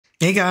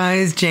Hey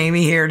guys,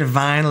 Jaime here,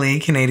 Divinely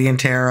Canadian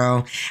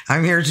Tarot.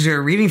 I'm here to do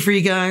a reading for you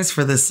guys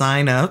for the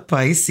sign of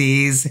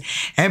Pisces.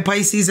 And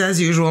Pisces,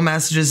 as usual,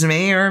 messages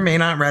may or may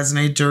not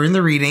resonate during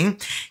the reading.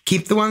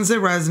 Keep the ones that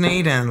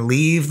resonate and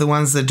leave the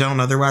ones that don't,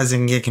 otherwise it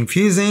can get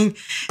confusing.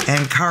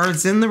 And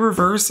cards in the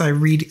reverse, I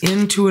read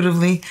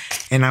intuitively,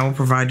 and I will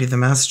provide you the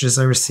messages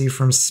I receive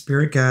from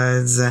spirit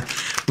guides.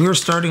 We are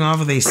starting off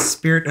with a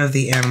Spirit of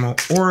the Animal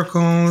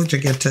Oracle to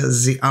get to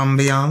the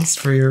ambiance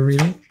for your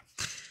reading.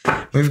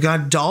 We've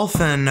got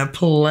Dolphin,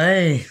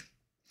 play.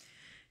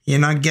 You're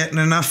not getting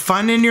enough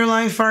fun in your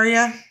life, are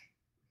you?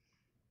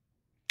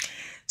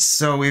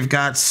 So we've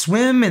got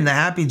Swim in the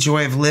happy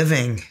joy of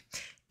living.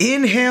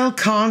 Inhale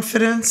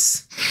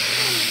confidence.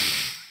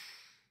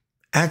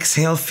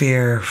 Exhale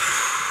fear.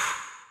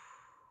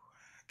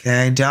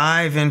 Okay,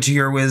 dive into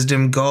your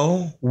wisdom.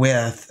 Go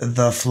with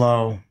the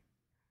flow.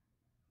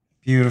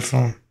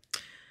 Beautiful.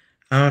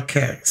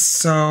 Okay,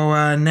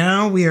 so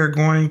now we are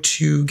going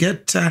to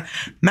get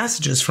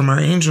messages from our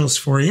angels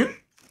for you.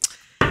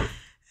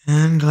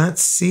 And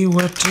let's see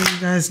what you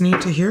guys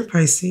need to hear,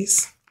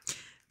 Pisces.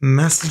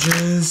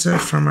 Messages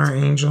from our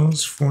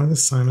angels for the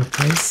sign of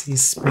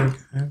Pisces, spirit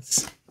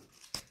guides.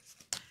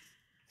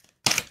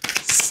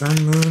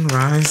 Sun, moon,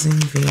 rising,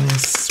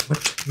 Venus.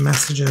 What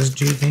messages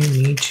do they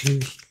need to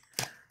hear?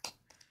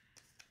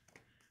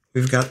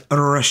 We've got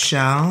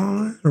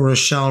Rochelle.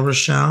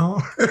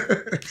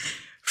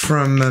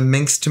 From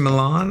Minx to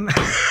Milan. I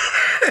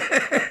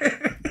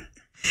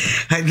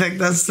think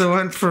that's the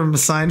one from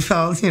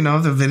Seinfeld, you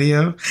know, the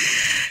video.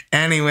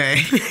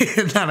 Anyway,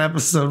 that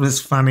episode was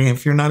funny.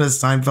 If you're not a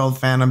Seinfeld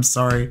fan, I'm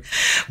sorry.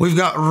 We've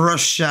got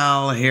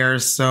Rochelle here.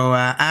 So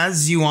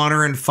as you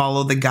honor and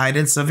follow the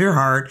guidance of your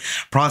heart,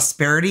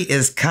 prosperity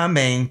is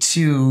coming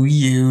to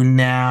you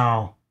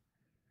now.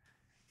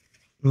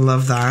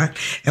 Love that.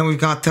 And we've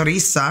got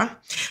Teresa.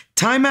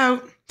 Time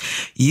out.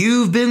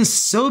 You've been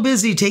so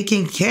busy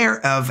taking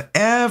care of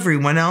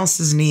everyone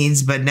else's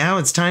needs, but now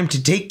it's time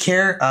to take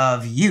care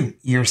of you,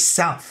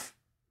 yourself.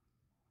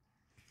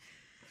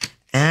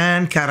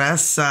 And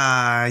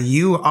Caressa,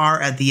 you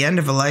are at the end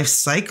of a life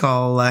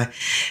cycle.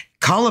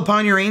 Call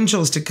upon your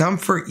angels to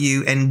comfort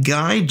you and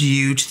guide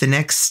you to the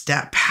next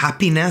step.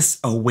 Happiness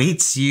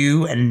awaits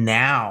you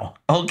now.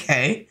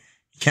 Okay.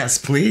 Yes,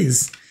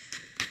 please.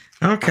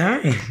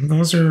 Okay,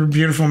 those are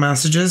beautiful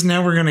messages.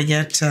 Now we're going to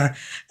get a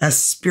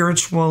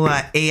spiritual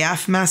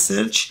AF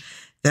message.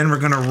 Then we're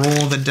going to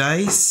roll the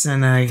dice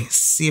and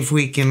see if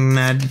we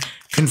can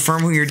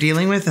confirm who you're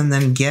dealing with and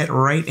then get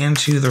right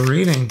into the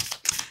reading.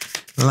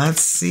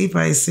 Let's see,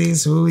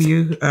 Pisces, who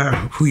you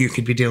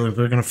could be dealing with.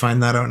 We're going to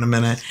find that out in a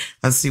minute.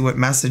 Let's see what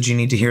message you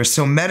need to hear.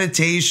 So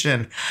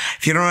meditation.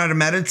 If you don't know how to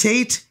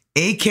meditate,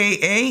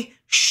 AKA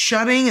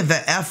shutting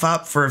the F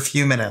up for a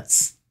few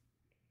minutes.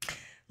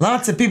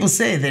 Lots of people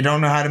say they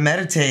don't know how to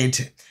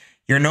meditate.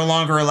 You're no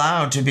longer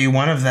allowed to be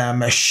one of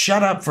them.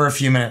 Shut up for a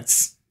few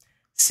minutes.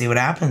 See what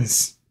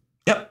happens.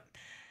 Yep.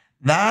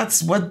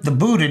 That's what the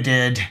Buddha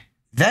did.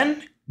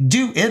 Then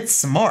do it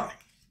some more.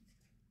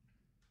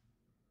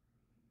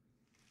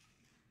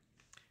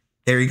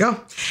 There you go.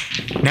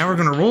 Now we're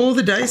going to roll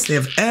the dice. They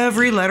have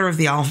every letter of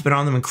the alphabet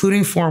on them,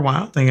 including 4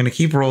 wild. I'm going to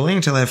keep rolling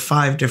until I have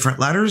 5 different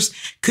letters.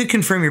 Could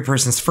confirm your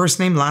person's first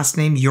name, last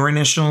name, your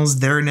initials,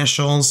 their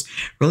initials,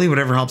 really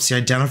whatever helps you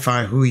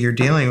identify who you're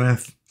dealing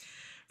with.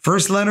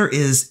 First letter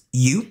is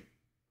U.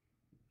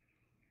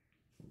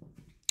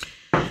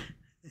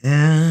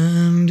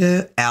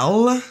 And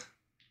L.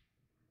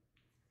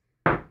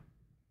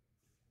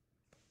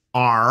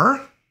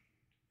 R.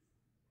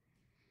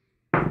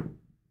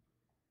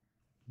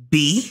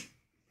 B.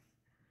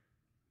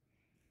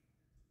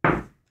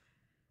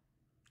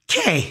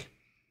 K.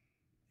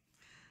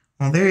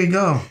 Well, there you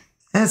go.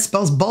 That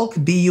spells bulk,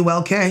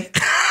 B-U-L-K.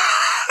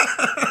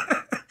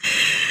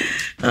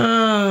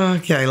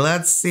 Okay,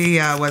 let's see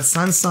what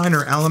sun sign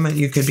or element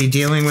you could be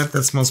dealing with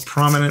that's most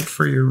prominent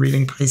for your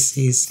reading,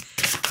 Pisces.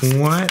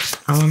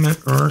 What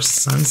element or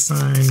sun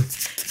sign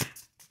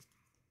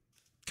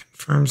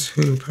confirms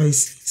who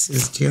Pisces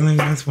is dealing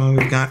with? Well,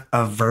 we've got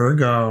a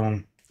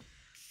Virgo.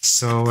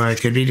 So I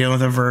could be dealing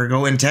with a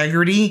Virgo.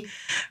 Integrity,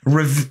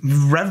 reverence,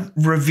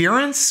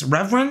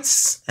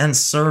 and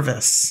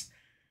service.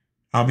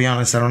 I'll be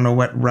honest, I don't know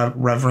what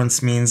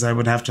reverence means. I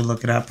would have to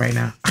look it up right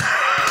now.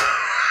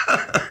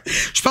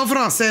 Je parle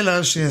français,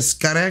 là, c'est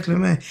correct,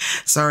 mais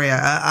sorry,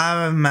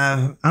 I'm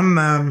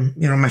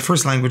you know, my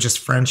first language is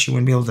French. You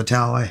wouldn't be able to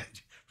tell. I,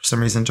 for some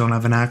reason, don't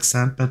have an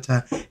accent. But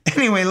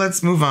anyway,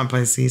 let's move on,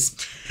 Pisces.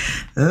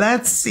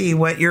 Let's see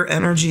what your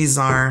energies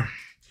are.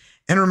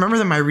 And remember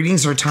that my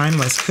readings are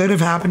timeless. Could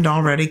have happened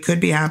already, could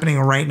be happening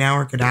right now,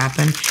 or could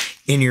happen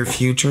in your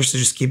future. So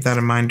just keep that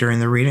in mind during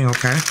the reading,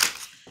 okay?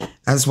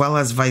 As well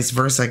as vice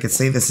versa. I could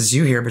say this is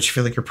you here, but you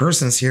feel like your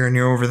person's here and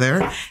you're over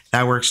there.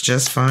 That works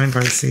just fine,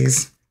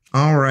 Pisces.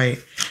 All right.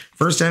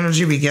 First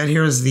energy we get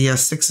here is the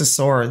Six of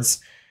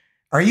Swords.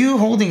 Are you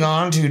holding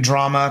on to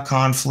drama,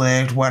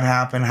 conflict, what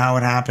happened,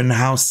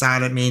 how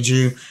sad it made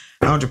you,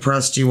 how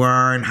depressed you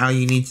are, and how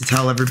you need to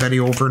tell everybody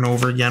over and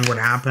over again what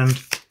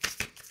happened?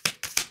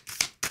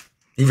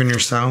 even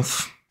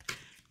yourself.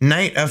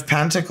 Knight of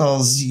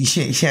Pentacles.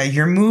 Yeah,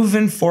 you're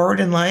moving forward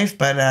in life,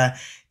 but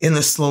in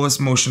the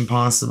slowest motion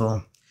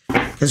possible.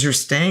 Because you're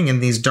staying in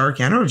these dark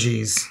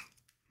energies.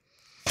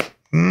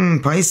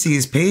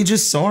 Pisces, Page of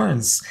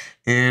Swords.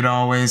 It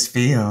always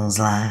feels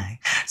like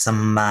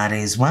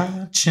somebody's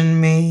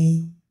watching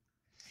me.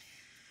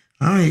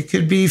 Oh, you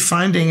could be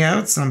finding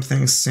out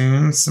something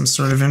soon. Some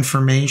sort of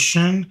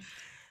information.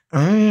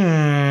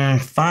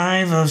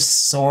 Five of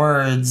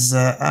Swords.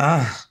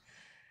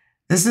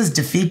 This is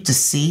defeat,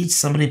 deceit.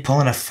 Somebody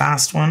pulling a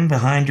fast one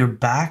behind your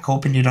back,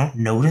 hoping you don't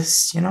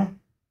notice, you know?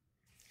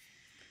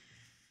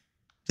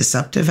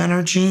 Deceptive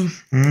energy.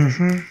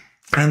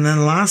 And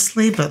then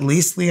lastly, but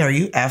leastly, are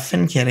you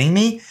effing kidding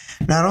me?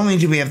 Not only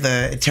do we have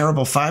the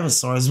terrible Five of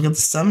Swords, we got the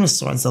Seven of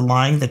Swords, the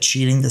lying, the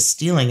cheating, the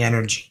stealing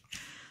energy.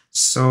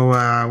 So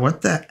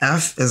what the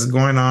F is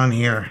going on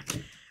here?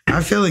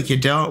 I feel like you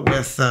dealt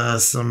with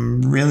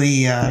some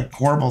really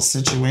horrible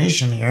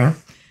situation here.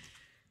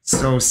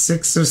 So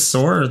Six of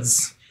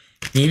Swords,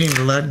 needing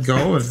to let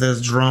go of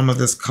this drama,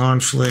 this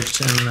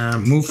conflict,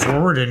 and move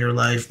forward in your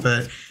life.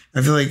 But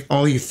I feel like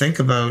all you think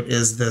about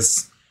is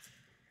this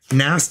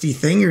nasty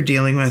thing you're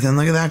dealing with. And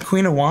look at that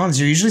Queen of Wands.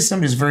 You're usually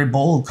somebody who's very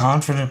bold,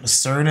 confident,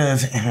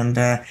 assertive, and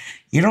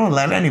you don't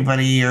let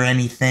anybody or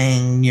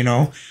anything, you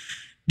know,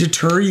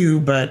 deter you.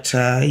 But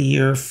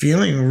you're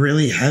feeling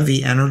really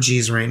heavy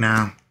energies right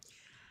now.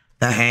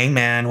 The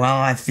Hangman. Well,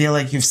 I feel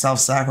like you've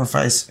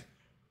self-sacrificed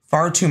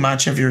far too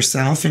much of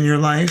yourself in your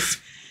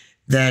life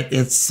that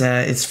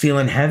it's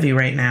feeling heavy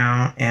right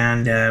now.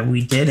 And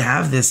we did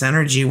have this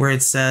energy where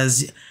it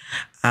says,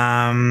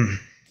 yeah,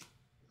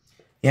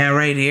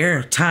 right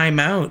here, time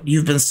out.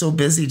 You've been so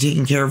busy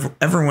taking care of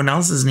everyone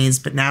else's needs,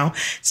 but now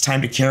it's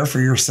time to care for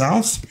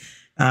yourself.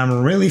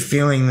 I'm really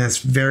feeling this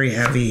very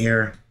heavy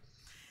here.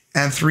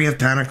 And Three of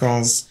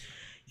Pentacles.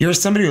 You're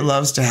somebody who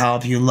loves to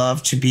help. You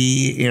love to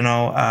be, you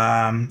know,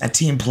 a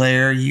team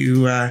player.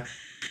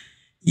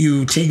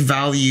 You take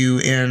value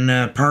in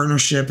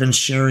partnership and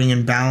sharing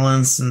and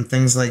balance and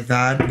things like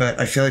that. But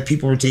I feel like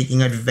people are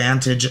taking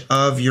advantage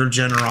of your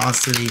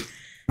generosity,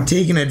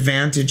 taking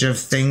advantage of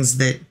things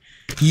that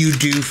you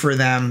do for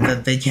them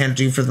that they can't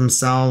do for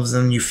themselves.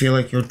 And you feel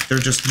like they're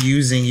just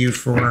using you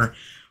for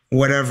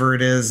whatever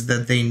it is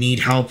that they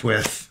need help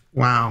with.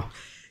 Wow.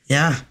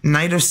 Yeah.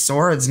 Knight of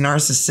Swords,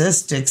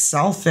 narcissistic,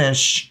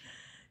 selfish,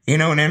 you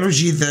know, an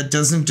energy that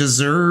doesn't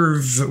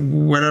deserve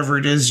whatever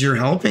it is you're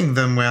helping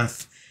them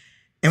with.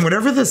 And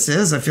whatever this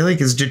is, I feel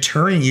like is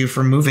deterring you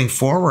from moving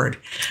forward.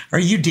 Are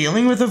you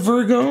dealing with a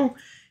Virgo?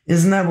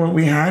 Isn't that what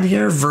we had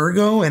here?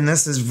 Virgo, and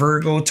this is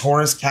Virgo,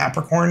 Taurus,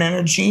 Capricorn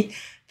energy,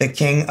 the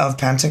King of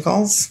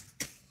Pentacles.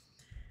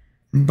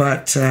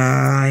 But,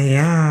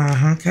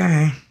 yeah,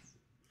 okay.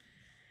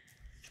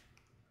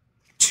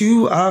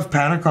 Two of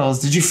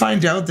Pentacles. Did you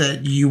find out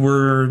that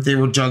they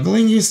were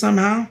juggling you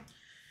somehow?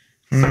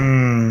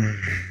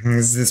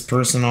 Is this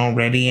person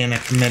already in a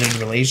committed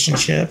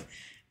relationship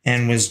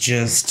and was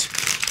just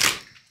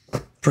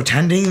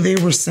pretending they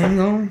were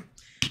single?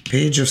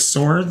 Page of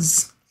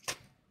Swords.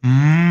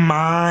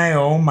 My,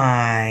 oh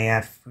my.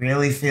 I'm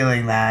really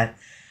feeling that.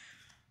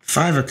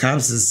 Five of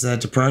Cups is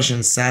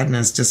depression,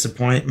 sadness,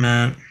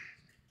 disappointment.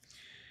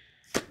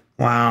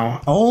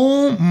 Wow.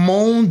 Oh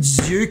mon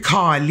Dieu,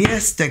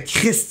 calice de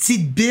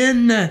Christy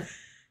Bin.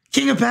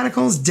 King of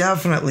Pentacles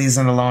definitely is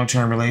in a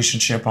long-term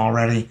relationship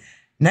already.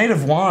 Knight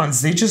of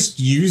Wands, they just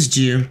used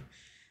you.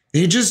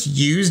 They just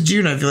used you,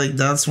 and I feel like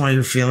that's why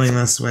you're feeling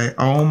this way.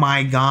 Oh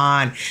my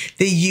God.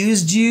 They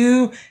used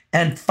you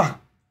and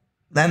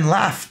then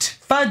left.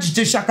 Fudge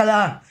de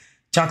chocolat.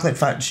 Chocolate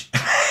fudge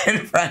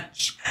in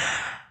French.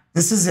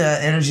 This is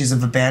energies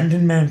of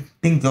abandonment,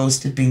 being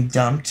ghosted, being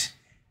dumped,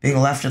 being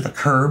left at the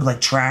curb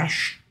like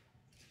trash.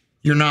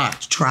 You're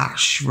not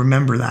trash.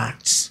 Remember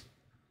that.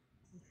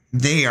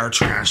 They are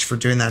trash for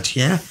doing that to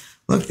you.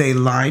 Look, they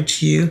lied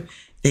to you.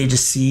 They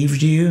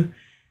deceived you.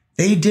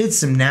 They did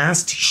some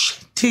nasty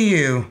shit to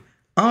you.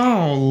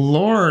 Oh,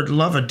 Lord,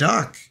 love a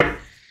duck.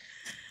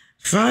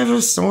 Five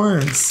of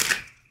Swords.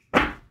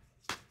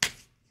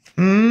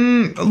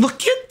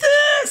 Look at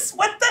this.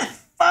 What the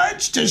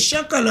fudge to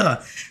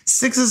chocolat?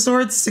 Six of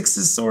Swords, Six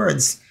of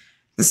Swords.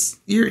 This,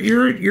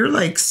 you're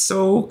like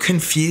so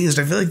confused.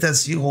 I feel like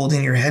that's you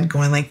holding your head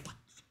going like,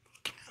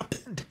 what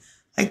happened?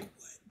 Like,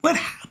 what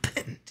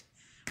happened?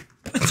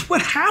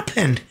 What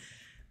happened?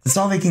 That's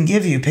all they can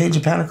give you, Page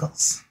of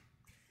Pentacles.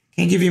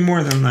 Can't give you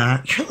more than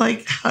that. You're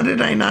like, how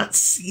did I not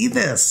see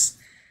this?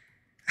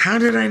 How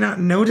did I not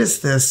notice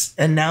this?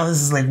 And now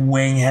this is like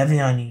weighing heavy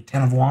on you.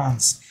 Ten of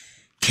Wands.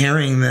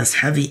 Carrying this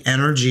heavy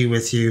energy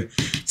with you.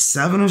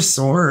 Seven of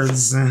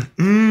Swords.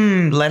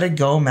 Let it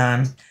go,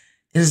 man.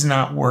 It is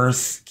not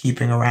worth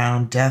keeping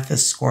around. Death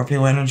is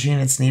Scorpio energy,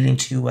 and it's needing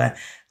to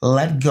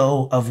let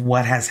go of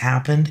what has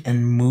happened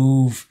and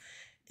move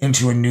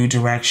into a new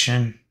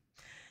direction.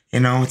 You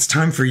know, it's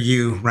time for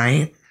you,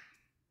 right?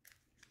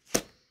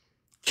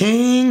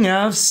 King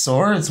of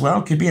Swords.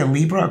 Well, it could be a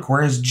Libra,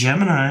 Aquarius,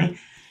 Gemini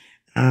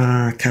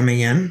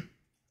coming in.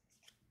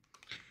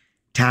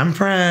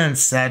 Temperance,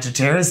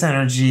 Sagittarius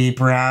energy.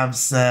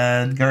 Perhaps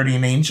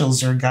guardian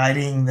angels are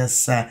guiding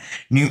this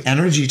new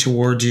energy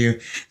toward you.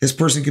 This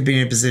person could be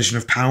in a position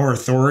of power,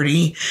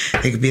 authority.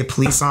 They could be a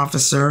police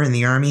officer in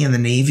the Army, in the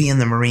Navy, in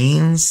the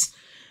Marines.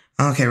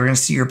 Okay, we're going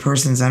to see your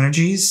person's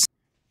energies.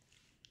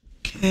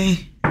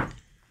 Okay.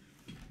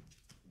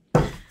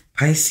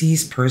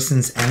 Pisces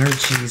person's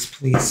energies,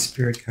 please,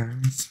 spirit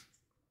guides.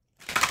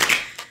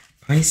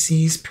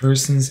 Pisces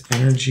person's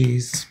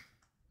energies.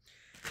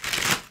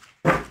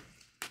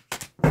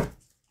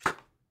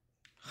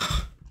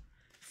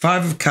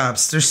 Five of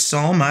Cups. There's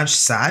so much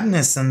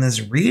sadness in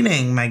this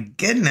reading. My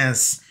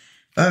goodness.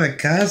 Five of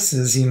Cups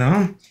is, you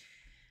know,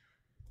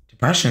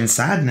 depression,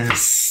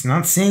 sadness,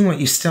 not seeing what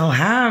you still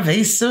have.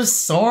 Ace of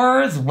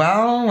Swords.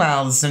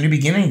 Well, this is a new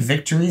beginning.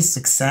 Victory,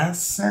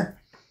 success,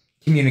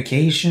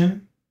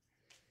 communication,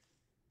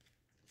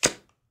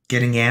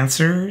 getting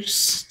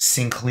answers,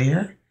 seeing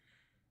clear.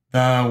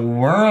 The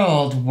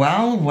World.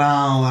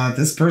 Well,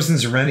 this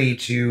person's ready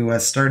to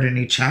start a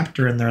new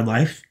chapter in their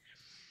life.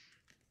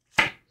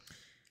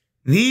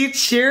 The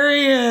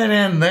Chariot,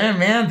 and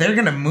they're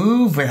going to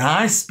move with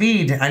high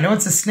speed. I know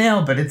it's a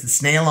snail, but it's a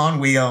snail on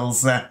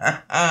wheels.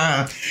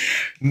 That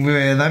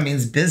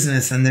means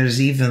business, and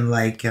there's even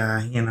like,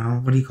 you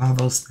know, what do you call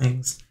those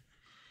things?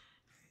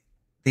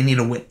 They need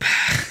a whip.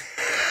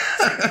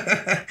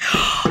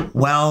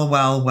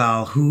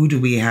 Well, who do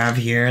we have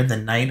here? The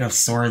Knight of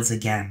Swords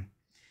again.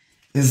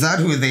 Is that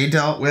who they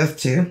dealt with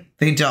too?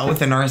 They dealt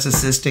with a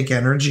narcissistic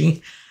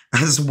energy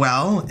as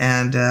well,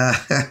 and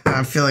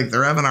I feel like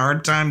they're having a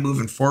hard time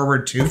moving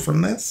forward too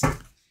from this.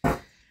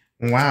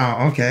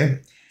 Wow, okay.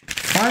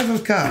 Five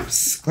of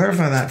Cups.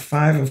 Clarify that.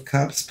 Five of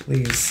Cups,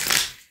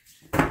 please.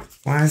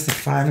 Why is the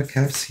Five of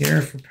Cups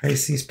here for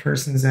Pisces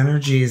person's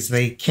energies?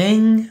 The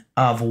King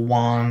of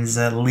Wands.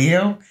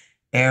 Leo,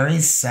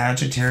 Aries,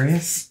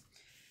 Sagittarius.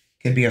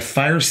 Could be a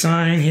fire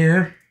sign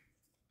here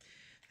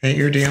that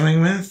you're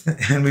dealing with.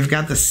 And we've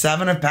got the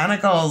Seven of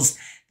Pentacles.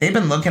 They've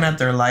been looking at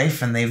their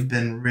life and they've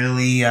been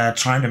really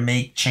trying to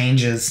make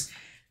changes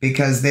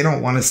because they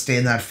don't want to stay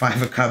in that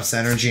Five of Cups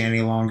energy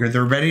any longer.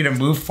 They're ready to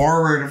move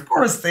forward. Of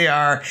course they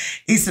are.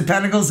 Ace of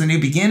Pentacles, a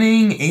new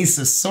beginning. Ace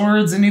of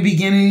Swords, a new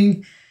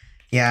beginning.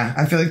 Yeah,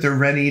 I feel like they're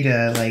ready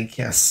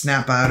to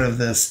snap out of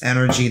this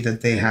energy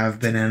that they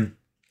have been in.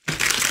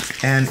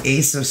 And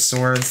Ace of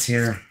Swords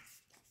here.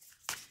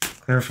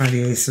 Clarify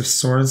the Ace of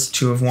Swords,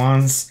 Two of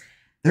Wands.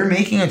 They're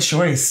making a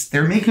choice.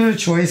 They're making a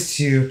choice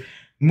to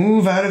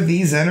move out of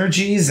these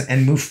energies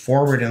and move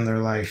forward in their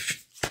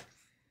life.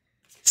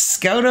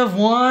 Scout of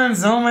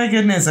Wands. Oh my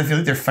goodness. I feel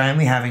like they're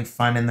finally having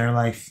fun in their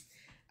life.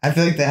 I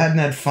feel like they hadn't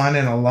had fun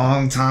in a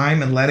long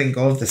time and letting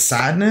go of the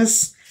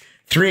sadness.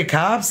 Three of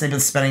Cups. They've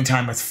been spending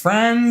time with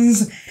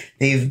friends.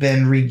 They've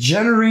been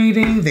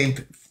regenerating.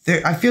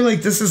 I feel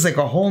like this is like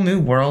a whole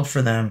new world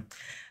for them.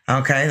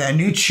 Okay. A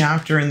new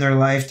chapter in their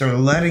life. They're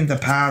letting the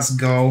past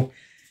go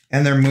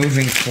and they're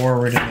moving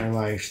forward in their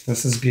life.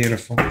 This is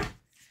beautiful.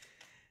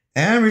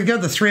 And we've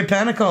got the Three of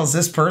Pentacles.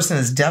 This person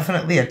is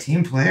definitely a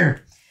team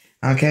player.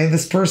 Okay,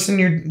 this person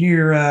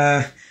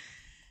you're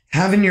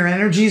having your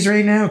energies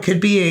right now could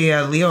be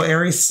a Leo,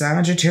 Aries,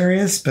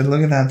 Sagittarius. But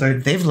look at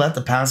that. They've let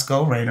the past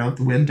go right out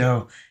the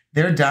window.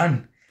 They're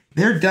done.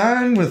 They're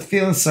done with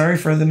feeling sorry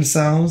for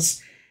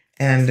themselves.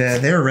 And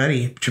they're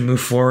ready to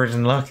move forward.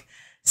 And look,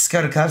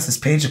 Scout of Cups, this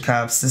Page of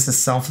Cups. This is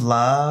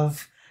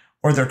self-love.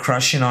 Or they're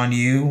crushing on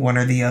you, one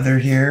or the other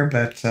here.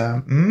 But,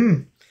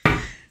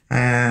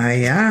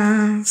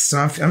 yeah, so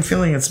I'm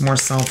feeling it's more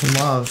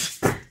self-love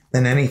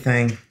than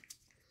anything.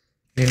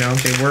 You know,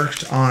 they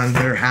worked on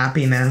their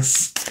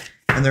happiness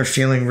and they're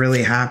feeling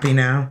really happy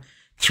now.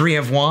 Three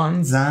of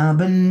Wands, I've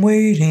been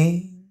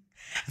waiting.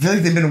 I feel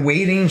like they've been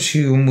waiting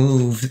to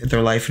move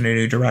their life in a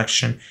new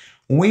direction,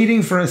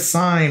 waiting for a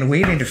sign,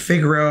 waiting to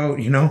figure out,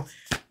 you know,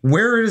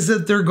 where is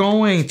it they're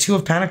going? Two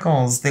of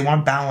Pentacles, they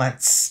want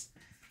balance.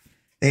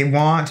 They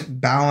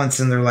want balance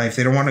in their life.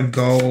 They don't want to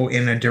go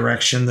in a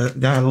direction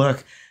that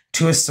look,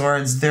 Two of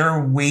Swords, they're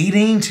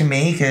waiting to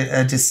make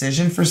a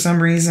decision for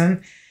some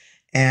reason.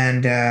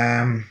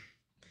 And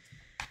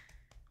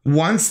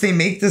once they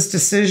make this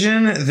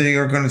decision, they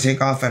are going to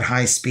take off at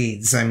high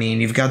speeds. I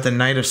mean, you've got the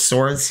Knight of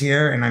Swords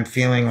here, and I'm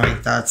feeling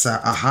like that's a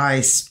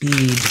high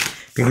speed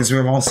because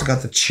we've also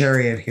got the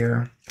Chariot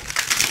here.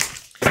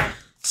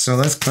 So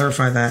let's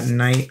clarify that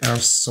Knight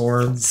of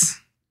Swords.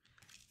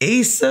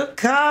 Ace of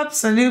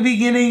Cups, a new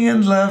beginning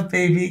in love,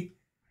 baby.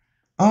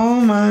 Oh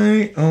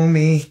my, oh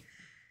me.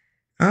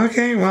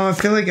 Okay, well, I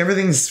feel like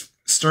everything's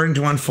starting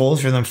to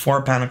unfold for them. Four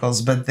of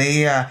Pentacles, but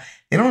they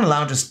don't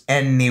allow just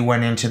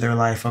anyone into their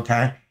life,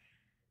 okay?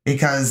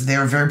 Because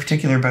they're very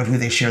particular about who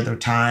they share their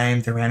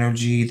time, their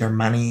energy, their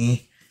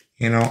money,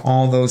 you know,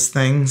 all those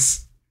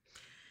things.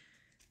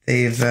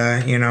 They've,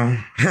 you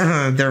know,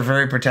 they're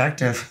very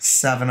protective.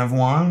 Seven of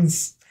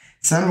Wands.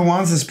 Seven of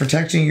Wands is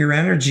protecting your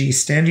energy,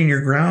 standing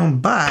your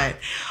ground, but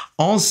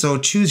also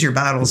choose your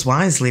battles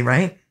wisely,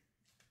 right?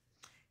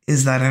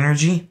 Is that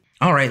energy?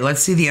 All right,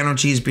 let's see the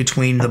energies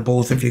between the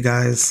both of you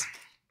guys.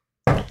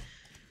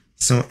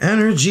 So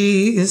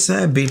energies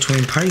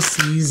between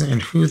Pisces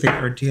and who they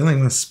are dealing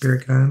with,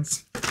 spirit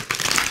guides.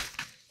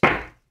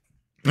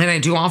 And I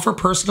do offer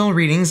personal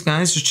readings,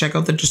 guys. Just check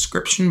out the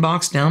description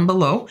box down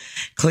below.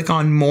 Click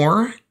on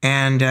more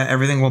and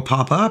everything will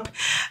pop up.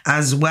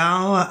 As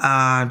well,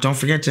 don't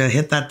forget to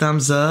hit that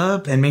thumbs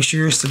up and make sure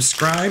you're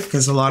subscribed,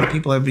 because a lot of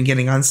people have been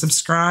getting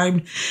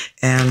unsubscribed.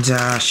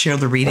 And share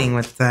the reading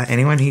with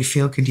anyone who you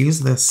feel could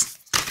use this.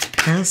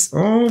 Yes.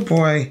 Oh,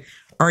 boy.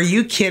 Are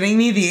you kidding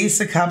me? The Ace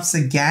of Cups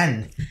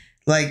again.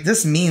 Like,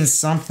 this means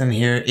something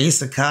here.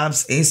 Ace of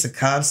Cups, Ace of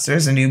Cups.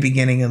 There's a new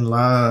beginning in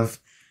love.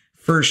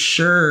 For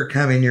sure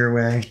coming your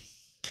way.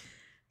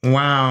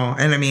 Wow.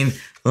 And I mean,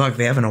 look,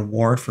 they have an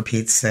award for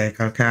Pete's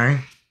sake, okay?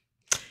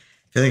 I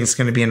feel like it's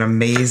going to be an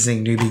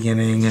amazing new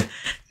beginning.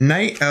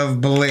 Knight of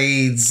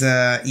Blades.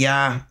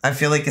 Yeah, I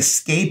feel like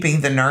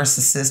escaping the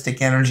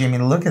narcissistic energy. I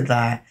mean, look at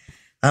that.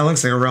 That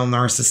looks like a real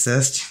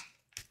narcissist.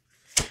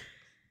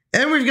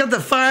 And we've got the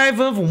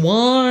Five of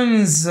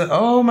Wands.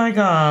 Oh my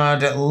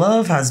God.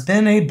 Love has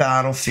been a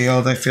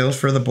battlefield, I feel,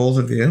 for the both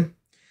of you.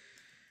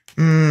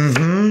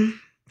 Mm-hmm.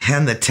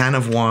 And the Ten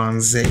of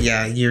Wands.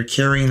 Yeah, you're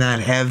carrying that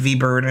heavy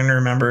burden,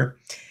 remember?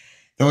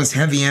 Those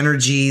heavy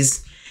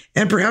energies.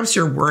 And perhaps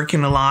you're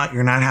working a lot.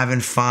 You're not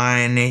having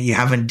fun. You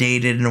haven't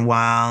dated in a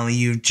while.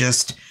 You've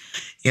just,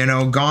 you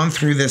know, gone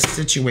through this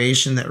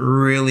situation that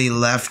really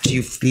left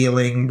you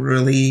feeling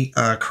really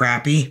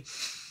crappy.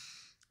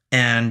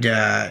 And,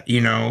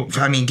 you know,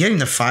 I mean, getting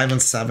the 5 and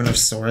 7 of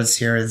Swords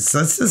here,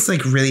 that's just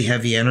like really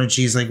heavy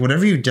energies. Like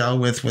whatever you dealt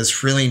with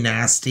was really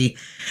nasty,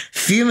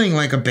 feeling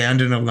like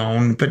abandoned,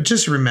 alone. But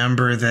just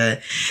remember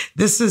that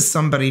this is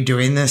somebody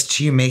doing this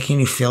to you, making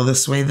you feel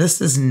this way.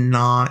 This is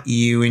not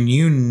you, and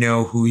you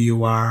know who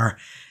you are.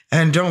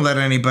 And don't let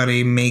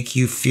anybody make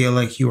you feel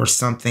like you are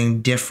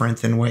something different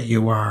than what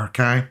you are,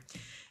 okay?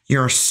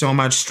 You're so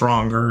much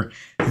stronger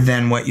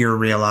than what you're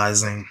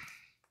realizing.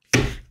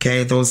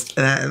 Okay, those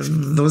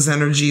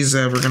energies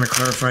we're going to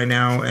clarify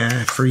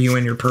now for you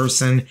and your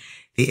person.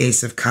 The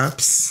Ace of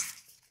Cups.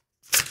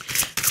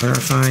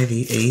 Clarify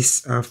the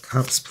Ace of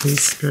Cups,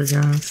 please, Spirit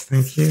guides.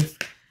 Thank you.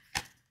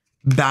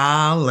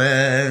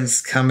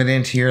 Balance coming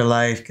into your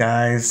life,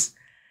 guys.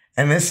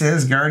 And this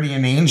is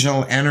guardian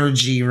angel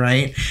energy,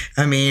 right?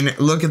 I mean,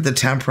 look at the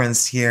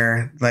Temperance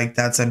here. Like,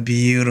 that's a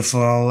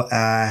beautiful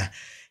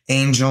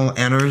angel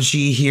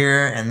energy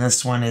here. And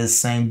this one is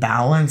saying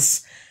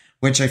balance,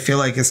 which I feel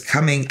like is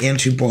coming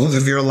into both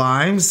of your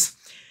lives.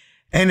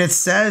 And it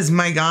says,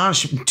 my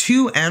gosh,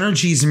 two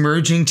energies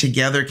merging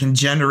together can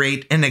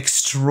generate an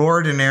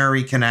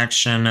extraordinary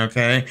connection,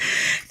 okay?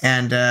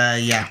 And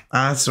yeah,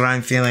 that's what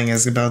I'm feeling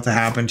is about to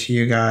happen to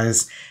you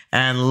guys.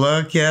 And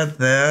look at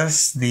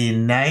this, the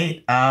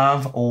Knight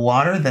of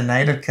Water, the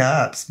Knight of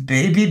Cups.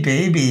 Baby,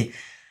 baby.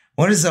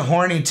 What does the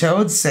horny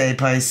toad say,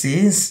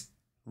 Pisces?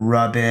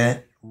 Rub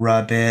it,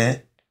 rub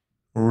it,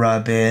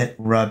 rub it,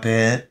 rub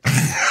it.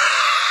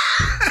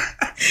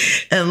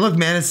 And look,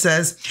 man, it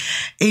says,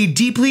 a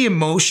deeply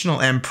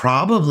emotional and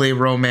probably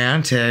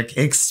romantic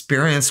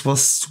experience will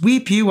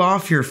sweep you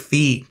off your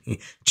feet.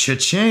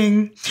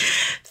 Cha-ching.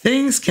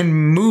 Things can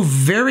move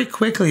very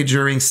quickly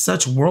during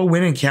such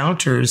whirlwind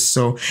encounters,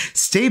 so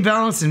stay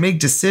balanced and make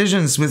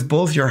decisions with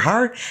both your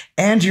heart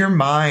and your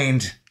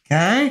mind,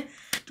 okay?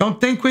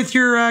 Don't think with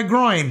your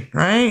groin,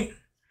 right?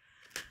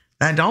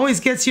 That always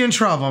gets you in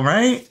trouble,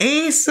 right?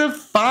 Ace of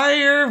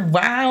Fire.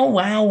 Wow,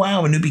 wow,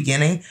 wow. A new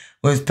beginning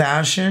with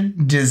passion,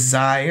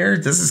 desire.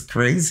 This is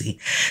crazy.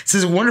 It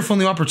says a wonderful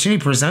new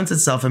opportunity presents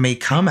itself and may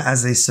come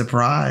as a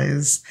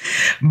surprise,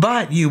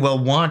 but you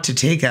will want to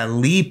take a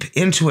leap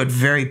into it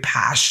very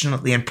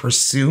passionately and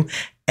pursue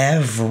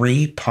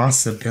every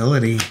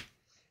possibility.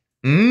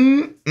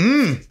 Knight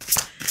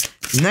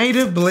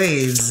of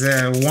Blades.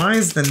 Why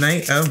is the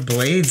Knight of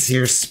Blades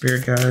here,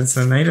 Spirit Guides?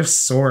 The Knight of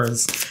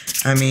Swords.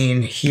 I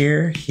mean,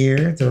 here,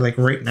 they're like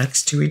right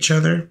next to each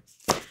other.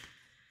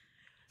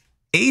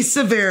 Ace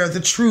of Air, the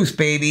truth,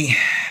 baby.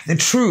 The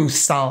truth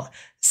shall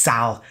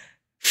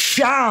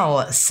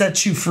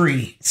set you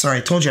free. Sorry,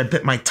 I told you I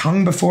bit my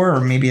tongue before,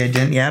 or maybe I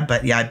didn't yet,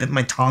 but yeah, I bit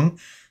my tongue.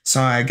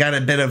 So I got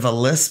a bit of a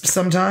lisp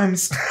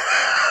sometimes.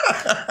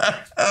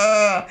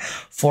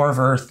 Four of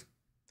Earth.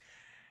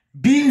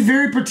 Being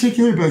very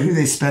particular about who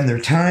they spend their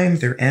time,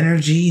 their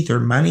energy, their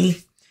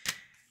money.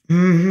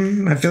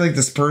 I feel like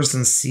this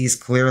person sees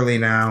clearly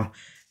now,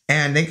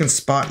 and they can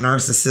spot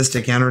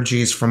narcissistic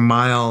energies from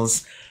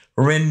miles.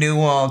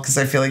 Renewal, because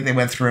I feel like they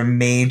went through a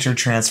major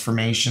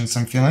transformation. So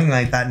I'm feeling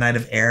like that Knight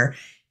of Air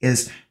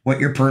is what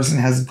your person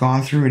has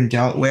gone through and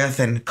dealt with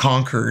and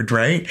conquered,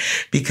 right?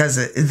 Because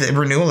the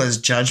renewal is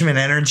judgment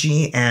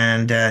energy,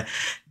 and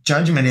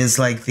judgment is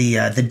like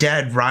the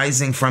dead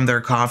rising from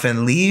their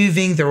coffin,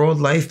 leaving their old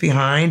life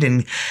behind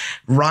and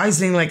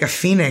rising like a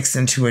phoenix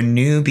into a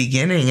new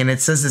beginning. And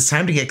it says it's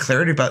time to get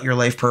clarity about your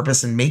life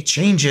purpose and make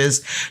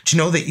changes to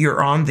know that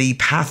you're on the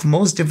path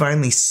most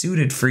divinely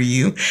suited for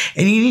you.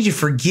 And you need to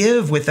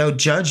forgive without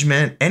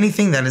judgment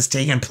anything that has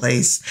taken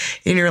place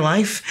in your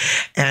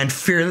life and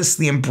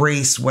fearlessly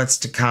embrace what's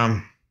to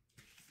come.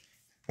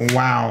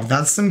 Wow,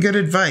 that's some good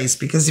advice,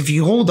 because if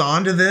you hold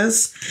on to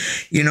this,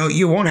 you know,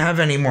 you won't have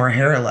any more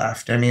hair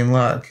left. I mean,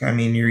 look, I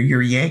mean,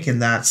 you're yanking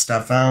that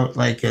stuff out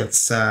like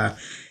it's,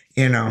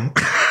 you know,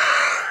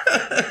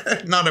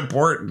 not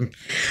important.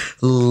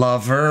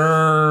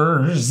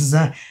 Lovers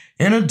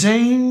in a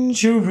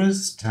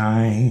dangerous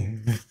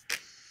time.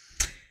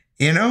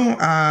 You know,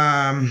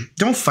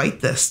 don't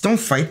fight this. Don't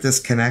fight this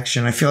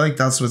connection. I feel like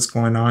that's what's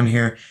going on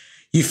here.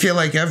 You feel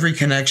like every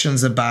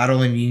connection's a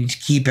battle and you need to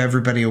keep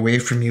everybody away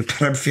from you.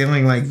 But I'm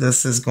feeling like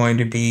this is going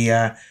to be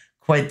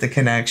quite the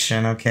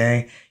connection,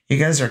 okay? You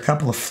guys are a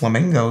couple of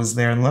flamingos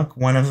there. And look,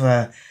 one of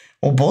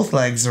well, both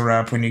legs are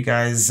up when you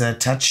guys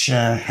touch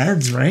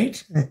heads,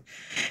 right?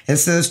 It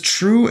says,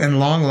 true and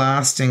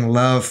long-lasting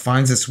love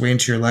finds its way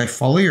into your life.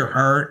 Follow your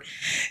heart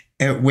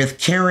with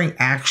caring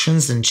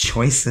actions and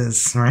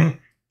choices, right?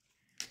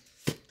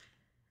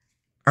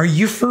 Are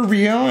you for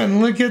real? And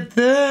look at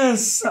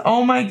this.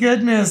 Oh my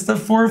goodness. The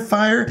 4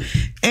 fire.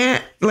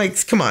 And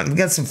like, come on. We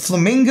got some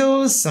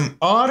flamingos, some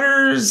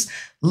otters.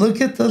 Look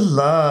at the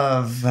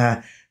love.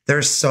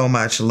 There's so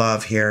much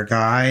love here,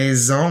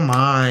 guys. Oh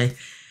my.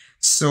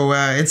 So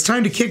it's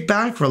time to kick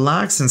back,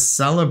 relax, and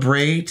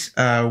celebrate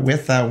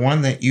with that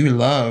one that you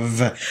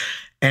love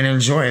and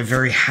enjoy a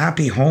very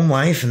happy home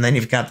life. And then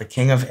you've got the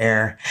King of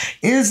Air.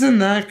 Isn't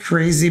that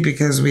crazy?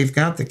 Because we've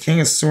got the King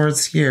of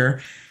Swords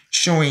here,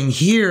 showing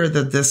here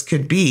that this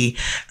could be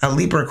a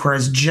Libra,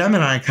 Aquarius,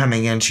 Gemini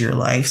coming into your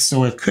life.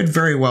 So it could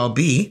very well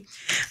be.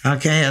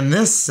 Okay, and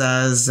this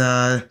says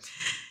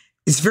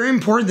it's very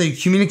important that you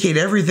communicate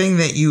everything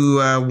that you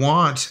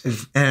want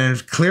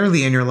and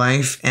clearly in your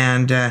life,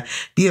 and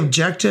be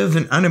objective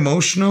and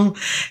unemotional,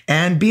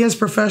 and be as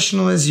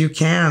professional as you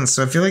can.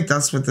 So I feel like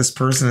that's what this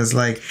person is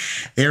like.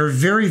 They're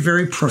very,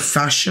 very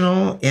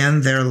professional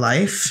in their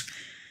life.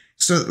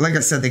 So like I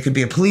said, they could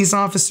be a police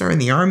officer in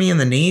the Army, in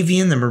the Navy,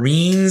 in the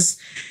Marines,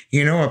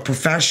 you know, a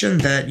profession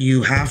that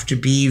you have to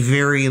be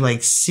very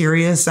like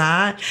serious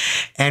at,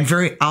 and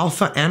very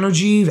alpha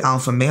energy,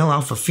 alpha male,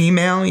 alpha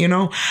female, you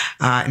know,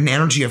 an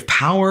energy of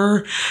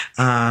power,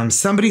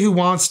 somebody who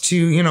wants to,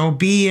 you know,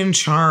 be in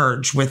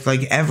charge with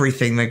like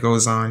everything that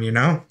goes on, you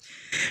know,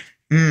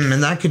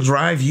 and that could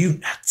drive you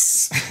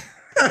nuts.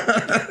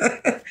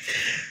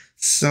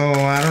 So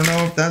I don't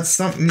know if that's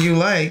something you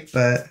like,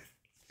 but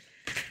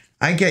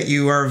I get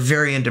you are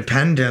very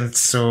independent,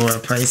 so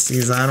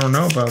Pisces, I don't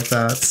know about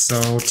that.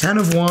 So 10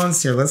 of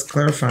Wands here, let's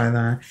clarify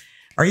that.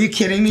 Are you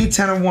kidding me?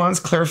 10 of Wands,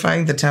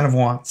 clarifying the 10 of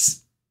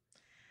Wands.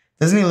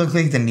 Doesn't he look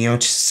like the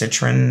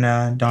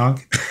Neo-Citron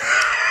dog?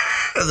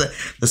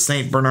 the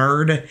Saint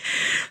Bernard.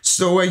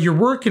 So you're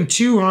working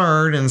too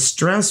hard and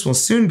stress will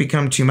soon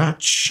become too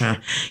much.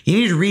 You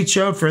need to reach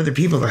out for other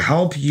people to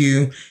help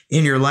you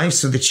in your life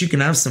so that you can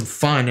have some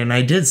fun. And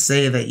I did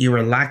say that you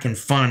were lacking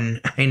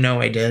fun. I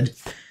know I did.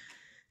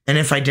 And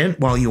if I didn't,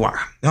 well, you are.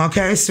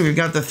 Okay, so we've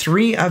got the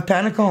 3 of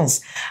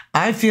Pentacles.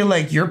 I feel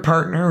like your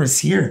partner is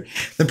here.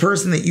 The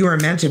person that you are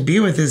meant to be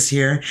with is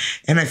here.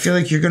 And I feel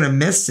like you're going to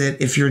miss it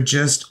if you're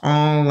just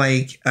all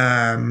like,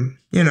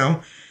 you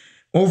know,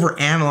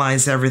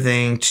 overanalyze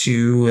everything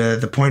to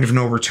the point of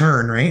no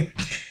return, right?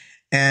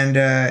 And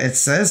it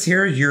says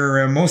here,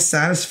 your most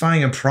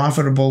satisfying and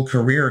profitable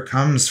career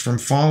comes from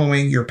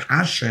following your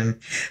passion,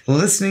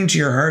 listening to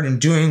your heart, and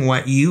doing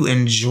what you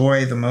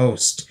enjoy the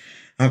most.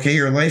 Okay,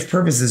 your life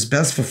purpose is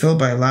best fulfilled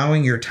by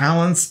allowing your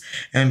talents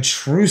and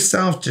true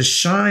self to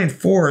shine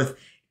forth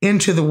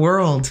into the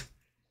world.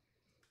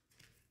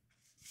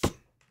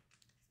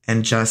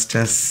 And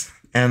justice.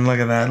 And look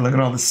at that. Look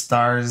at all the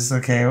stars,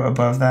 okay,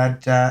 above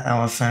that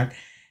elephant.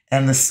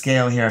 And the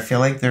scale here. I feel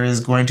like there is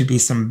going to be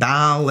some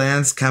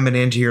balance coming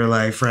into your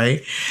life,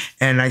 right?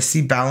 And I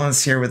see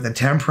balance here with the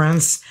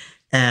Temperance.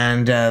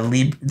 And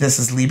this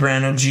is Libra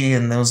energy,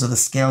 and those are the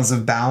scales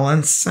of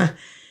balance.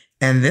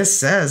 And this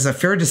says a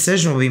fair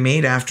decision will be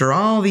made after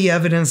all the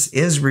evidence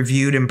is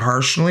reviewed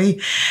impartially.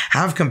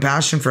 Have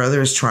compassion for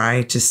others.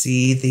 Try to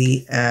see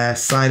the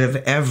side of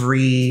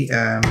every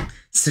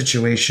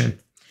situation.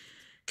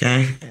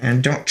 Okay.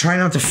 And try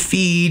not to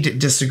feed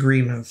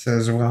disagreements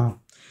as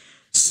well.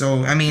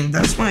 So, I mean,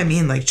 that's what I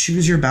mean. Like,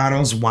 choose your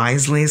battles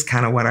wisely is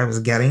kind of what I was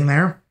getting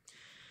there.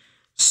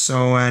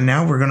 So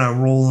now we're going to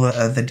roll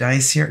the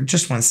dice here.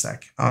 Just one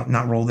sec.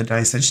 Not roll the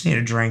dice. I just need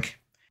a drink.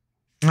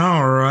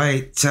 All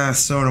right,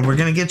 so we're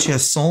going to get you a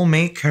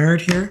soulmate card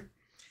here.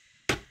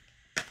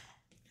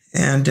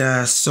 And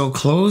so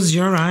close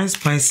your eyes,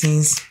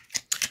 Pisces.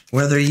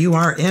 Whether you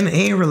are in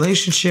a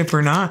relationship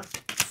or not,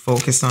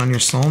 focus on your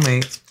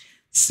soulmate.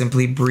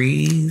 Simply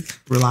breathe,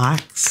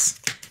 relax,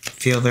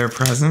 feel their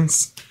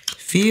presence.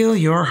 Feel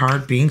your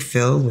heart being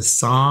filled with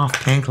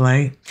soft pink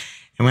light.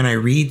 And when I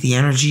read the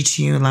energy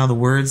to you, allow the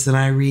words that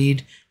I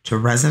read to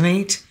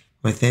resonate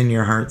within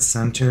your heart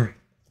center.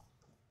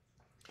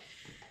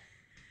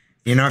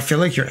 You know, I feel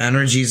like your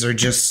energies are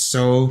just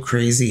so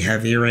crazy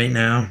heavy right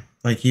now.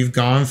 Like, you've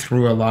gone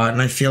through a lot.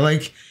 And I feel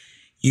like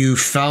you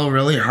fell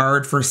really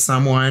hard for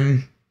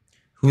someone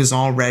who is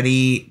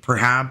already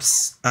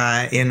perhaps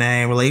in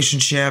a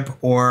relationship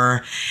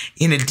or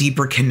in a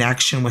deeper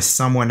connection with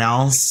someone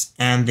else.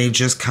 And they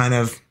just kind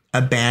of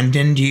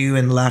abandoned you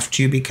and left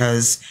you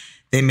because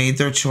they made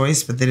their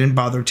choice, but they didn't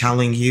bother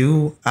telling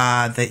you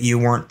that you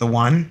weren't the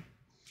one.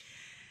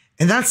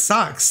 And that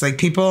sucks. Like,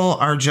 people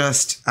are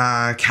just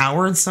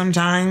cowards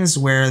sometimes,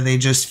 where they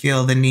just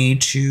feel the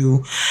need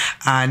to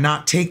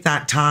not take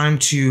that time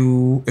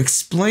to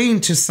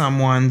explain to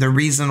someone the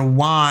reason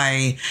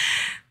why,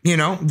 you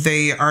know,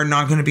 they are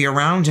not going to be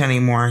around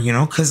anymore, you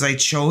know, because I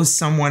chose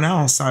someone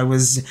else. I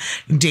was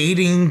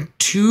dating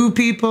 2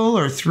 people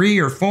or 3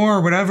 or 4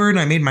 or whatever, and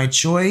I made my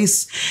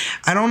choice.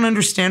 I don't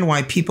understand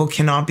why people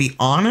cannot be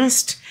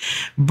honest,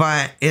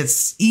 but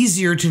it's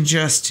easier to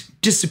just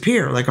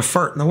disappear like a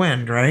fart in the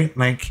wind, right?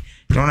 Like,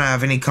 you don't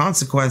have any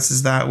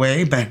consequences that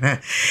way, but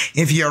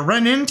if you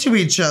run into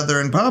each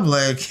other in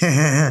public,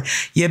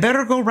 you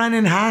better go run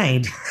and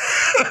hide.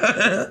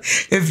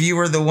 If you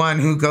were the one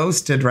who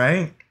ghosted,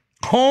 right?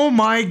 Oh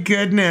my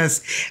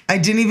goodness. I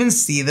didn't even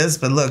see this,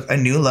 but look, a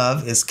new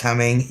love is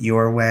coming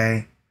your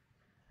way.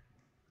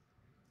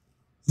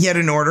 Yet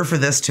in order for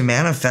this to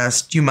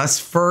manifest, you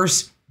must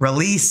first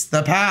release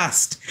the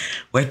past,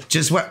 which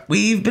is what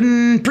we've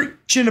been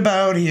preaching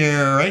about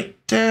here, right,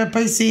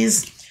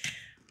 Pisces?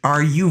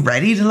 Are you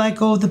ready to let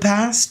go of the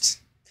past?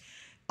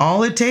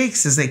 All it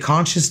takes is a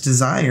conscious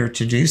desire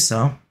to do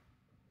so.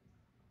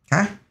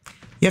 Okay?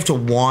 You have to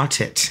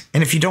want it.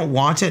 And if you don't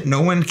want it,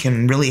 no one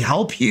can really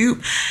help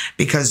you,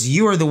 because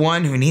you are the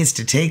one who needs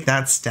to take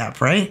that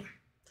step, right?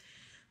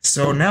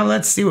 So now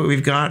let's see what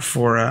we've got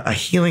for a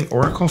healing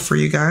oracle for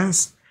you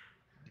guys.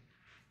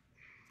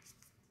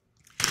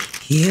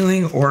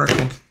 Healing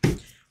oracle.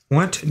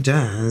 What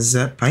does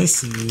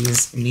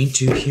Pisces need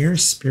to hear,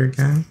 spirit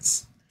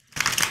guides?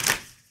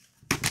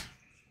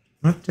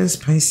 What does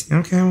Pisces...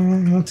 Okay,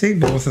 we'll take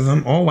both of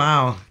them. Oh,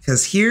 wow.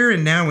 Because here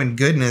and now in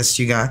goodness,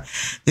 you got...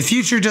 The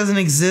future doesn't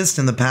exist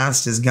and the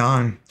past is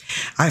gone.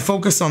 I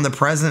focus on the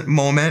present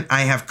moment.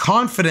 I have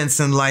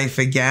confidence in life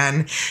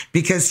again,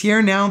 because here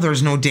and now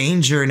there's no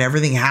danger and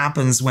everything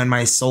happens when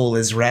my soul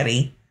is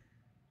ready.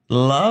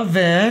 Love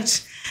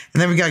it.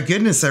 And then we got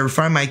goodness. I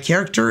refine my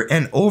character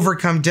and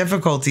overcome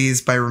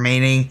difficulties by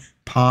remaining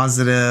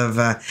positive.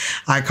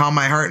 I calm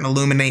my heart and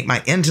illuminate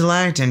my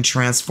intellect and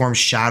transform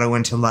shadow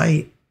into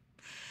light.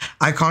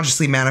 I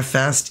consciously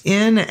manifest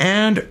in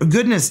and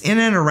goodness in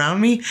and around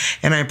me,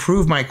 and I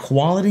improve my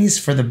qualities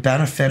for the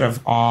benefit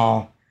of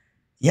all.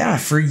 Yeah,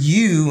 for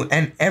you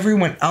and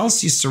everyone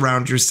else you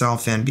surround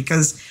yourself in,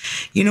 because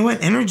you know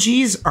what?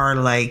 Energies are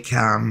like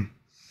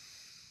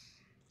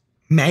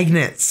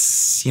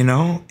magnets, you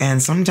know,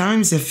 and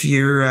sometimes if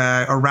you're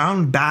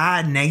around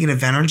bad,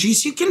 negative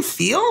energies, you can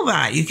feel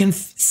that. You can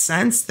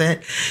sense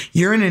that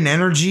you're in an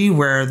energy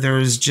where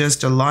there's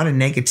just a lot of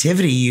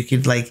negativity. You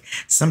could like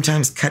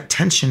sometimes cut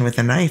tension with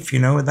a knife, you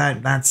know,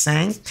 that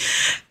saying.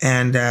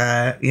 And,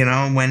 you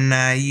know, when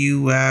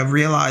you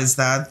realize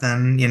that,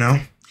 then, you know,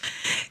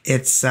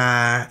 it's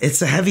a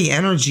heavy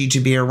energy to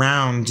be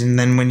around. And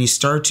then when you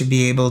start to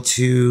be able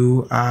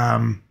to,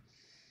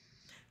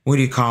 what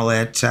do you call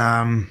it?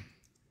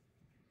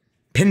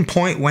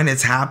 Pinpoint when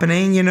it's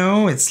happening, you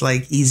know, it's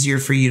like easier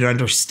for you to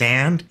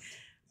understand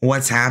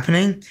what's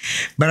happening.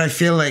 But I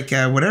feel like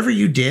whatever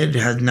you did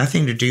had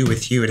nothing to do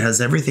with you. It has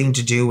everything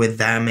to do with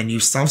them, and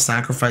you've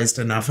self-sacrificed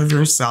enough of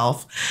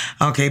yourself.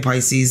 Okay,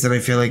 Pisces, that I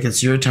feel like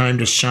it's your time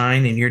to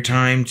shine and your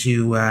time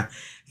to, I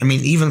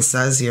mean, even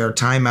says here,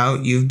 time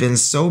out. You've been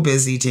so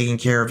busy taking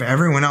care of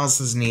everyone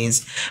else's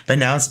needs, but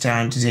now it's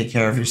time to take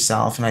care of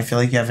yourself. And I feel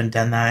like you haven't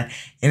done that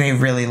in a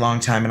really long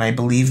time. And I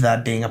believe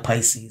that being a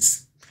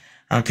Pisces.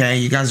 Okay,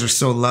 you guys are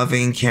so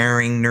loving,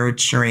 caring,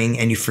 nurturing,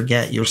 and you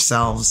forget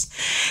yourselves.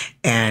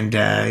 And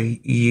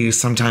you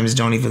sometimes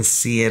don't even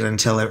see it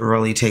until it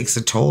really takes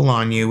a toll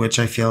on you, which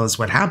I feel is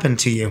what happened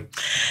to you.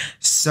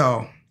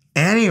 So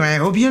anyway, I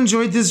hope you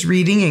enjoyed this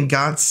reading and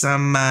got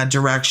some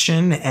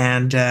direction.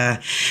 And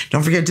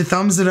don't forget to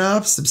thumbs it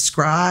up,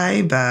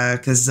 subscribe,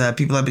 because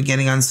people have been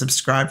getting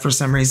unsubscribed for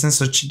some reason.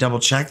 So double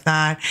check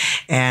that.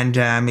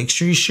 And make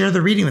sure you share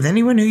the reading with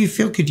anyone who you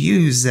feel could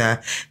use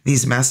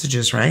these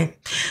messages, right?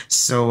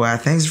 So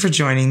thanks for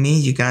joining me.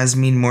 You guys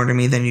mean more to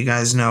me than you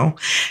guys know.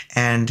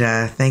 And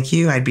thank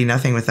you. I'd be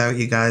nothing without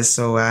you guys.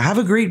 So have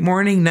a great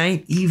morning,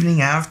 night,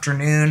 evening,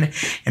 afternoon,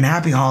 and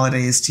happy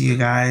holidays to you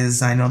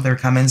guys. I know they're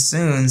coming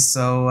soon.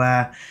 So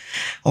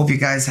hope you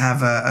guys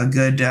have a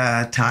good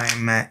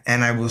time,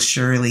 and I will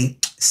surely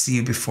see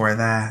you before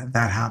that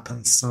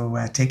happens. So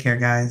take care,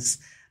 guys.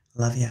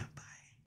 Love you.